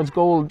cuts in towards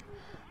goal,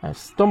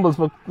 stumbles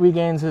but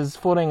regains his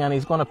footing, and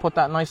he's going to put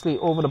that nicely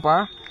over the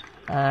bar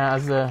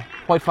as the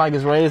white flag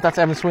is raised. That's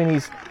Evan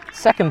Sweeney's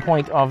 2nd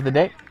point of the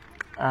day,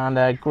 and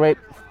a great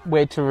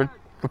way to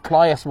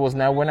reply, I suppose.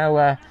 Now we're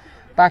now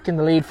back in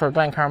the lead for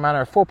Glencar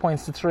Manor, 4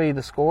 points to 3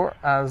 the score,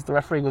 as the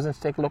referee goes in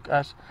to take a look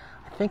at,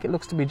 I think it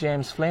looks to be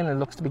James Flynn. It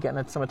looks to be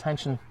getting some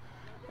attention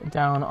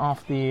down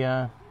off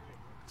the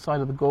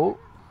side of the goal.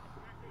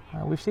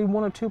 We've seen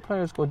one or two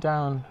players go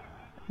down.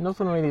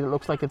 Nothing really that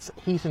looks like it's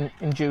heat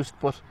induced,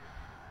 but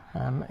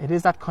it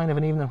is that kind of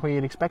an evening where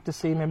you'd expect to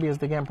see, maybe as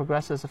the game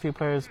progresses, a few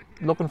players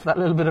looking for that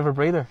little bit of a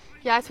breather.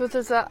 Yeah, I suppose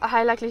there's a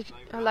high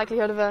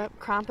likelihood of a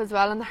cramp as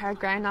well on the hard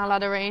ground, not a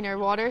lot of rain or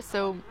water,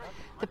 so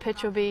the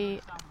pitch will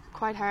be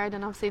quite hard,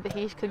 and obviously the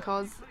heat could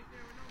cause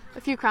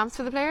a few cramps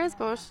for the players,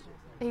 but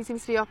he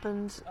seems to be up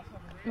and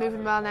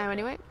moving well now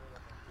anyway.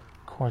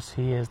 Of course,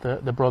 he is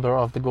the brother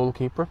of the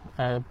goalkeeper,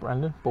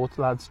 Brendan. Both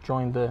lads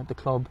joined the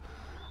club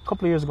a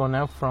couple of years ago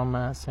now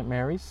from St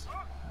Mary's,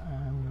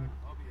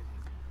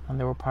 and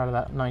they were part of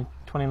that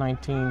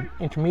 2019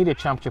 intermediate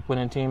championship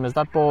winning team. As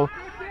that ball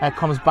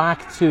comes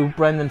back to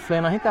Brendan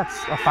Flynn, I think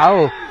that's a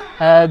foul.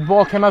 The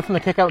ball came out from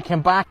the kick out,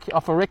 came back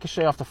off a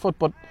ricochet off the foot,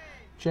 but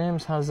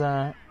James has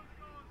it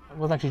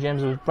wasn't actually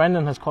James, it was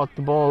Brendan has caught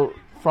the ball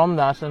from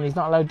that, and he's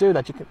not allowed to do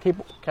that.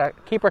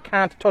 Keeper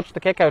can't touch the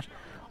kick out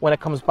when it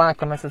comes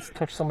back unless it's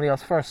touched somebody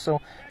else first. So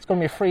it's going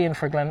to be a free in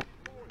for Glencar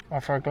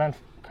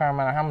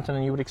Manor Hamilton,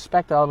 and you would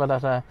expect, Ailbhe,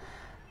 that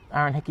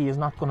Aaron Hickey is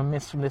not going to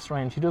miss from this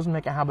range. He doesn't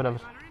make a habit of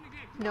it.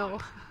 No,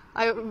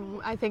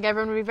 I think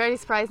everyone would be very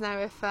surprised now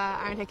if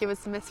Aaron Hickey was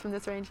to miss from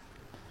this range.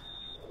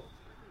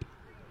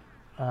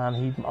 And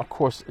he, of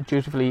course,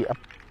 dutifully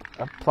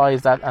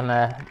applies that,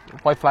 and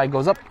white flag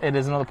goes up. It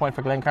is another point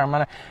for Glencar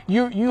Manor.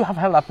 You have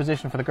held that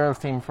position for the girls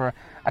team for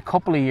a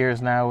couple of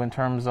years now in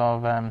terms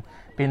of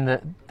being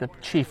the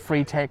chief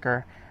free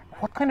taker.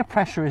 What kind of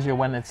pressure is there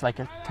when it's like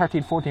a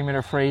 13-14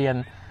 metre free,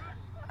 and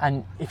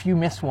if you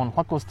miss one,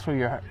 what goes through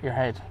your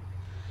head?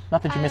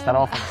 Not that you miss that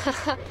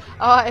often.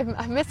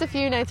 I've missed a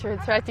few now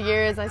throughout the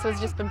years. I suppose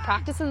just been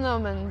practicing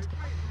them and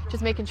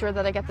just making sure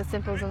that I get the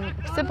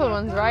simple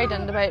ones right,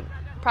 and about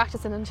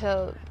practicing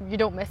until you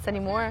don't miss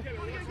anymore.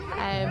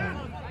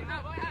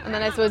 And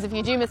then I suppose if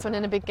you do miss one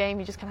in a big game,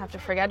 you just kind of have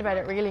to forget about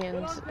it really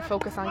and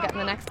focus on getting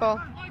the next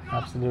ball.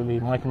 Absolutely.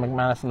 Michael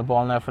McManus on the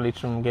ball now for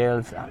Leitrim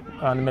Gaels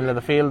on the middle of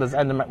the field as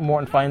Enda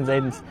McMorton finds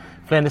Aidan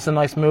Flynn. It's a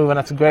nice move, and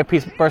it's a great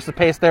burst of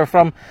pace there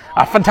from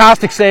a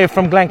fantastic save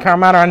from Glencar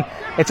Manor, and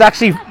it's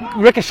actually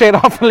ricocheted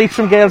off the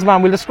Leitrim Gaels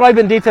man. We'll describe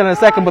it in detail in a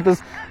second, but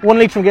there's one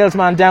Leitrim Gaels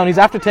man down. He's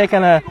after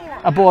taking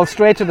a ball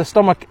straight to the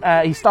stomach.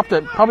 He stopped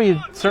it, probably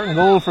a certain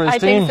goal for his team. I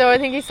think so. I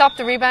think he stopped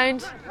the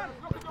rebound.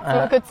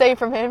 So a good save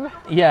from him.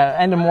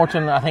 Yeah, Enda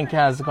Morton I think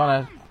has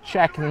going to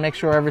check and make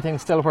sure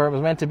everything's still where it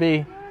was meant to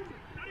be.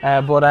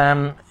 But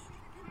a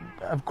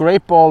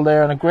great ball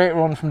there and a great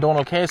run from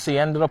Donald Casey.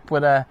 Ended up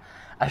with a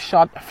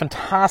shot, a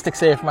fantastic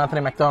save from Anthony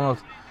MacDonald.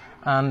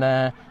 And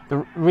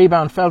the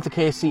rebound fell to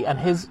Casey, and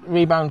his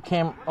rebound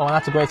came. Oh, and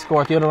that's a great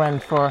score at the other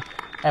end for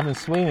Evan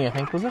Sweeney, I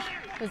think, was it?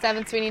 It was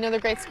Evan Sweeney,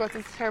 another great score. It's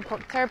his third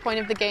point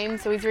of the game,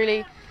 so he's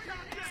really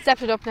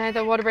stepped it up now.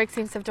 The water break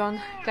seems to have done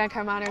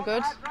Glencar Manor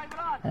good.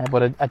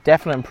 But a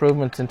definite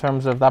improvement in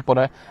terms of that, but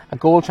a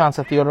goal chance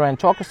at the other end.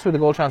 Talk us through the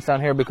goal chance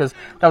down here, because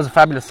that was a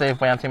fabulous save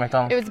by Anthony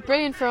MacDonald. It was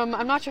brilliant from,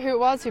 I'm not sure who it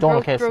was,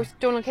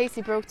 Donald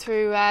Casey broke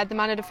through the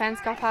Manor defence,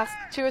 got past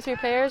 2 or 3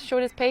 players,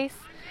 showed his pace,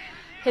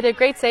 hit a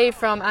great save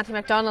from Anthony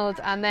MacDonald,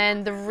 and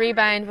then the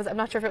rebound was, I'm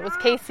not sure if it was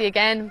Casey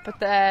again, but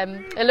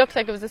it looked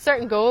like it was a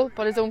certain goal,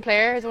 but his own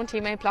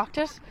teammate blocked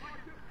it.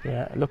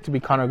 Yeah, it looked to be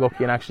Conor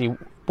Gucki, and actually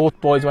both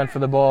boys went for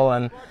the ball,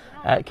 and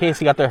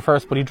Casey got there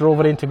first, but he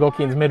drove it into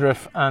Guckian's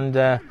midriff, and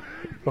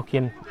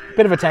Guckian,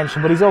 bit of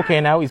attention, but he's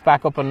okay now. He's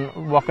back up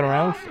and walking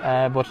around.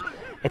 But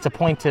it's a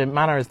point to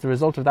Manor as the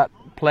result of that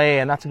play,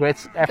 and that's a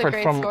great effort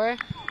score.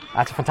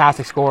 That's a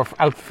fantastic score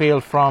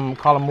outfield from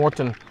Colin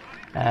Morton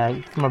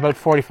from about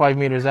 45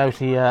 metres out.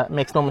 He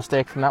makes no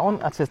mistake from that one.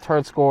 That's his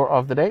third score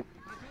of the day.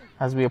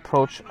 As we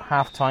approach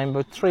half time,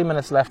 about 3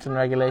 minutes left in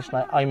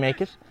regulation, I make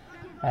it.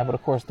 But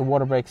of course the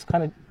water breaks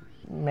kind of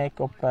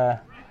make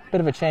up bit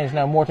of a change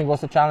now. Morton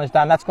goes to challenge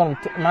that, and that's going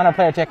to Manor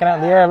player taken out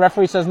in the air.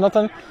 Referee says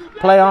nothing.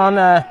 Play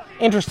on.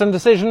 Interesting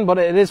decision, but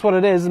it is what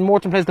it is. And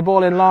Morton plays the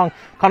ball in long.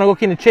 Conor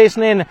Guckian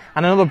chasing in,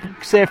 and another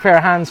safe pair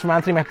of hands from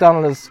Anthony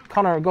MacDonald as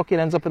Conor Guckian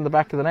ends up in the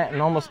back of the net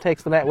and almost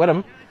takes the net with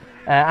him.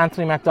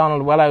 Anthony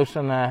MacDonald well out,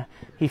 and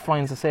he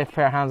finds a safe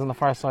pair of hands on the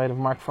far side of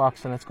Mark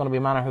Fox, and it's going to be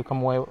Manor who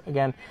come away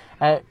again.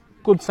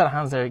 Good set of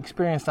hands there,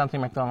 experienced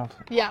Anthony MacDonald.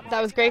 Yeah,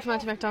 that was great from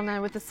Anthony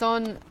MacDonald with the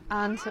sun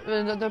and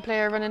another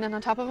player running in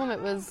on top of him. It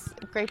was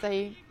great that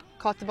he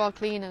caught the ball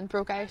clean and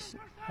broke out.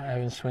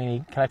 Evan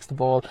Sweeney collects the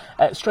ball.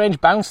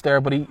 Strange bounce there,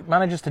 but he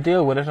manages to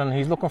deal with it, and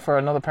he's looking for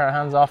another pair of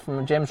hands off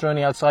from James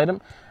Rooney outside him,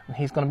 and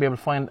he's going to be able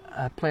to find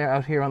a player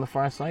out here on the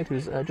far side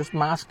who's just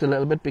masked a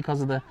little bit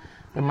because of the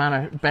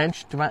Manor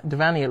bench.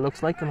 Devaney, it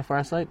looks like, on the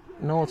far side.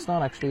 No, it's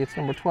not actually. It's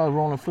number 12,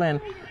 Ronan Flynn,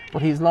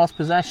 but he's lost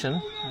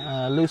possession.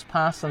 Loose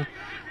pass, and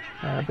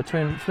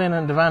between Flynn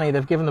and Devaney,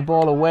 they've given the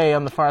ball away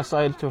on the far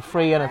side to a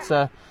free, and it's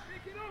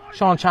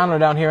Sean Chandler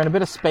down here in a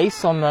bit of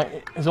space on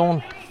his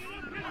own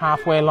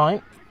halfway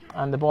line,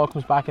 and the ball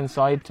comes back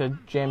inside to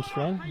James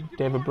Flynn.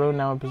 David Brown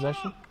now in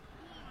possession.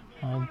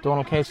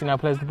 Donald Casey now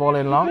plays the ball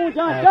in long.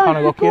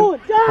 Conor Guckian,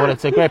 but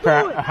it's a great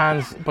pair of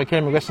hands by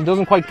Kieran McGriston.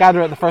 Doesn't quite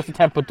gather at the first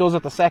attempt, but does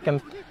at the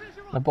second.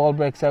 The ball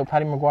breaks out.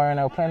 Paddy Maguire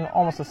now playing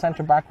almost a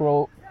centre back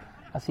role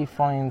as he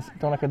finds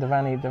Donncha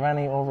Devaney.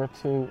 Devaney over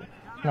to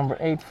number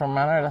 8 from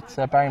Manor. That's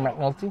Barry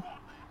McNulty.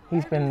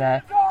 He's been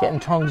getting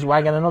tongues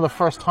wagging. Another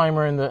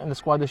first-timer in the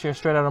squad this year,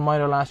 straight out of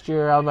Minor last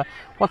year. Ailbhe,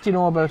 what do you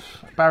know about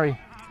Barry?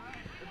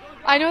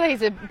 I know that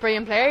he's a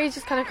brilliant player. He's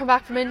just kind of come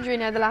back from injury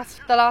now the last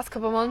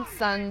couple of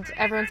months, and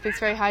everyone speaks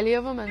very highly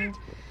of him. And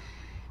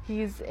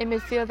he's in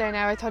midfield there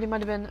now. I thought he might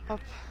have been up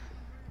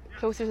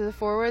closer to the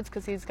forwards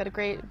because he's got a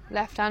great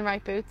left and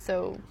right boot.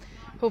 So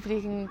hopefully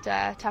he can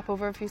tap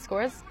over a few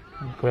scores.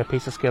 Great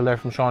piece of skill there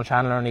from Sean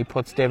Chandler, and he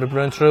puts David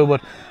Brune through.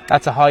 But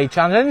that's a high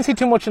challenge. I didn't see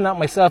too much in that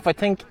myself. I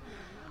think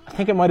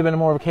it might have been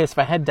more of a case of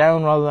a head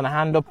down rather than a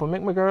hand up. But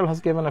Mick McGurl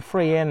has given a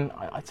free in.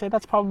 I'd say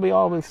that's probably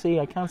all we'll see.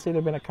 I can't see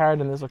there being a card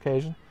on this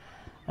occasion.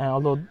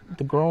 Although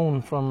the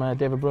groan from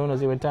David Brune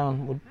as he went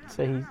down would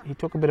say he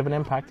took a bit of an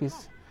impact.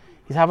 He's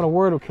having a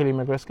word with Killian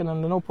McGriskin,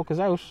 and the notebook is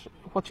out.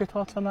 What's your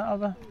thoughts on that,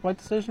 Ailbhe? Right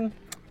decision?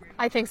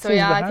 I think so. Seems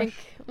Yeah, I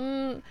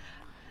think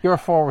you're a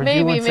forward. Maybe,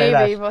 you would say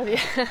that. but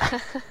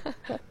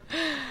yeah.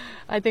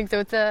 I think so.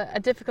 It's a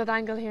difficult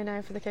angle here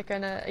now for the kicker,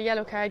 and a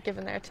yellow card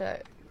given there to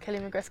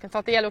Killian McGriskin.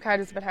 Thought the yellow card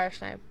was a bit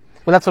harsh now.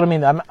 Well, that's what I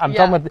mean. I'm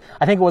talking about.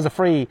 I think it was a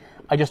free.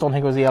 I just don't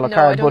think it was a yellow card.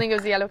 No, I don't think it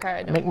was a yellow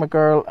card. No. Mick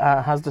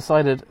McGurl has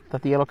decided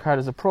that the yellow card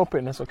is appropriate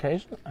in this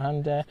occasion,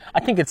 and I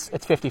think it's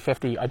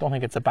 50-50. I don't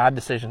think it's a bad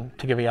decision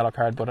to give a yellow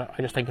card, but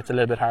I just think it's a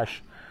little bit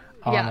harsh.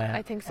 Yeah,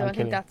 I think so. I think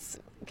Killian. that's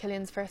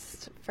Killian's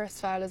first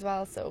foul as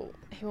well, so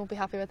he won't be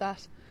happy with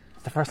that.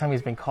 It's the first time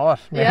he's been caught.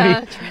 Maybe.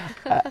 Yeah,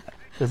 true.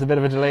 There's a bit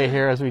of a delay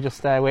here as we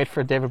just wait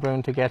for David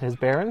Brune to get his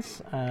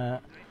bearings.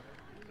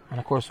 And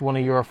of course, one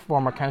of your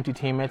former county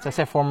teammates, I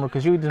say former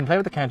because you didn't play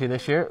with the county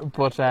this year,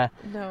 but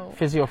No.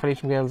 physio for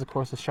Leitrim Gaels, of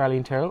course, is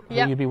Charlene Tyrrell,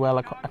 Yeah. who you'd be well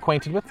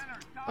acquainted with.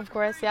 Of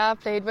course, yeah.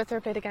 Played with her,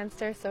 played against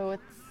her, so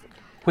it's.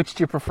 Which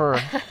do you prefer?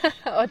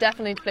 Oh,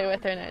 definitely play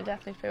with her now.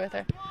 Definitely play with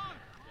her.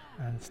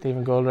 And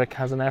Stephen Goldrick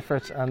has an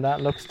effort, and that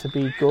looks to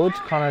be good.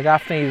 Conor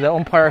Gaffney, the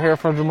umpire here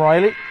for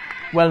Drumreilly,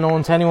 well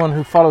known to anyone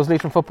who follows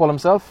Leitrim football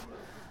himself.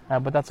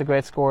 But that's a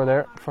great score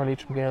there for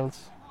Leitrim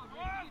Gaels.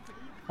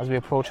 As we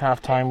approach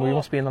half time, we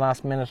must be in the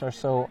last minute or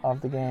so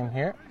of the game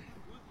here.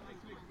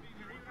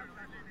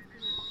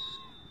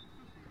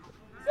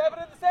 7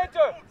 in the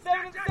centre!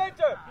 7 in the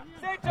centre!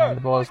 And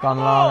the ball's gone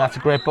long. That's a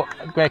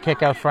great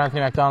kick out for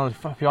Anthony MacDonald.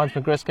 Finds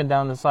McGriskin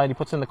down the side. He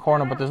puts in the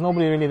corner, but there's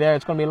nobody really there.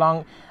 It's going to be a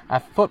long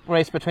foot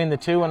race between the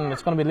two, and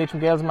it's going to be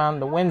Leitrim Gaels man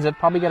that wins it.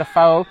 Probably get a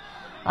foul.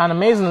 And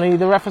amazingly,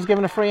 the ref has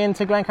given a free in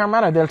to Glencar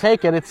Manor. They'll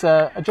take it. It's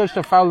a judged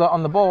a foul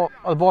on the ball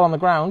on the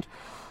ground.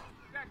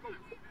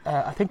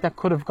 I think that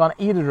could have gone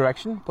either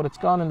direction, but it's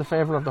gone in the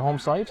favour of the home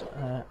side.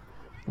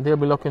 They'll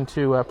be looking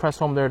to press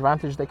home their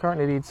advantage. They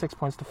currently lead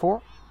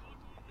 6-4.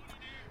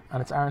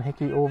 And it's Aaron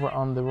Hickey over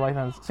on the right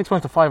hand.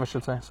 6-5, I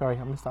should say. Sorry,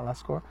 I missed that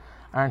last score.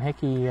 Aaron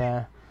Hickey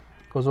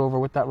goes over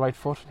with that right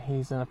foot.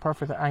 He's in a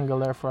perfect angle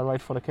there for a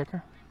right footed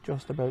kicker.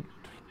 Just about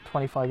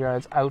 25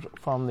 yards out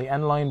from the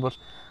end line, but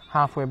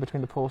halfway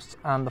between the posts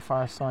and the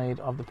far side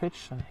of the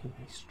pitch. And he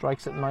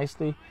strikes it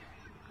nicely.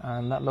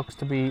 And that looks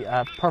to be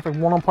a perfect.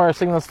 One umpire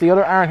signals the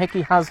other. Aaron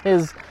Hickey has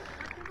his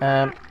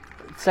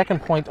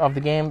second point of the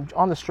game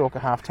on the stroke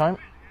at half time.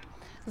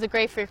 It was a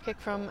great free kick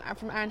from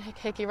Aaron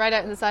Hickey right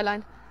out in the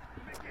sideline.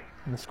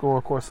 And the score,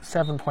 of course,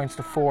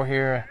 7-4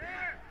 here.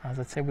 As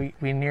I'd say,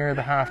 we near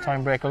the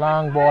half-time break. A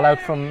long ball out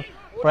from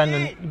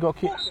Brendan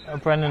Guckie.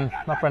 Not Brendan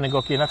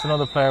Guckie, that's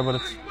another player, but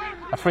it's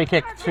a free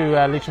kick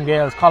to Leitrim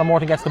Gaels. Colin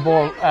Morton gets the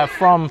ball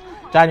from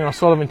Daniel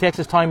O'Sullivan. Takes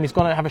his time. He's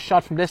going to have a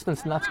shot from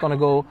distance, and that's going to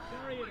go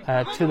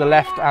to the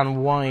left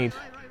and wide.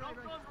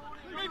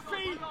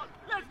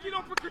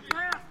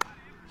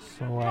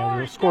 So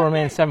the score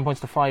remains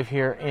 7-5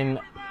 here in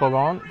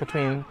Bogon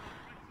between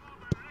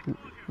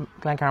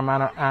Glencar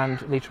Manor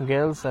and Leitrim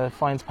Gaels.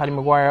 Finds Paddy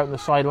Maguire out on the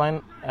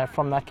sideline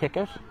from that kick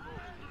out.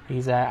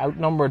 He's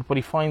outnumbered, but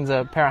he finds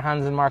a pair of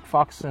hands in Mark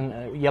Fox in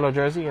a yellow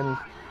jersey, and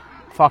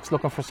Fox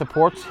looking for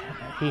support.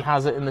 He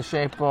has it in the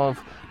shape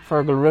of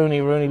Fergal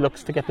Rooney. Rooney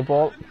looks to get the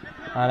ball,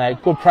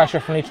 and good pressure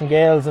from Leitrim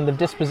Gaels, and they've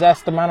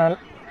dispossessed the Manor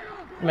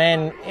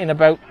men in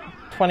about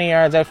 20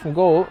 yards out from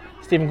goal.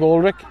 Stephen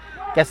Goldrick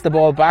gets the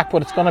ball back,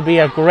 but it's going to be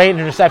a great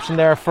interception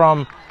there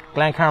from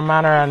Glencar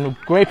Manor, and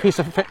great piece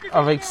of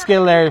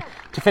skill there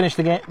to finish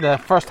the game, the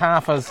first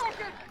half, as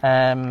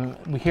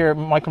we hear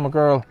Michael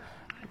McGurl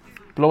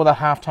blow that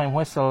half-time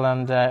whistle.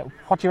 And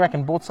what do you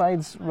reckon? Both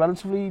sides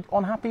relatively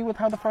unhappy with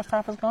how the first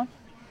half has gone?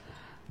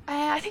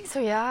 I think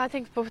so. Yeah, I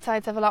think both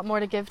sides have a lot more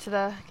to give to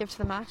the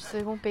match, so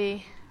they won't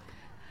be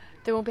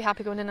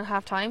happy going in at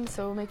half-time.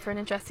 So we'll make for an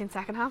interesting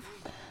second half.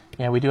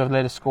 Yeah, we do have the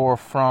latest score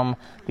from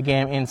the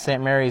game in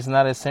St Mary's, and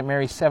that is St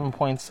Mary's 7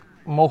 points.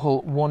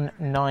 Mohill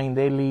 1-9.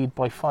 They lead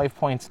by 5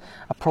 points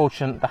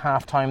approaching the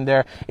half-time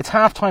there. It's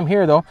half-time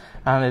here though,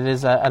 and it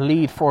is a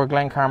lead for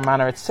Glencar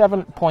Manor. It's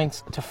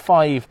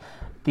 7-5,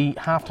 the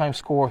half-time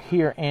score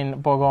here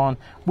in Bogon.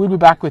 We'll be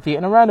back with you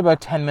in around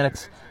about 10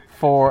 minutes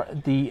for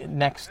the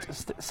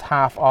next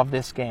half of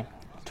this game.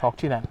 Talk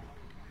to you then.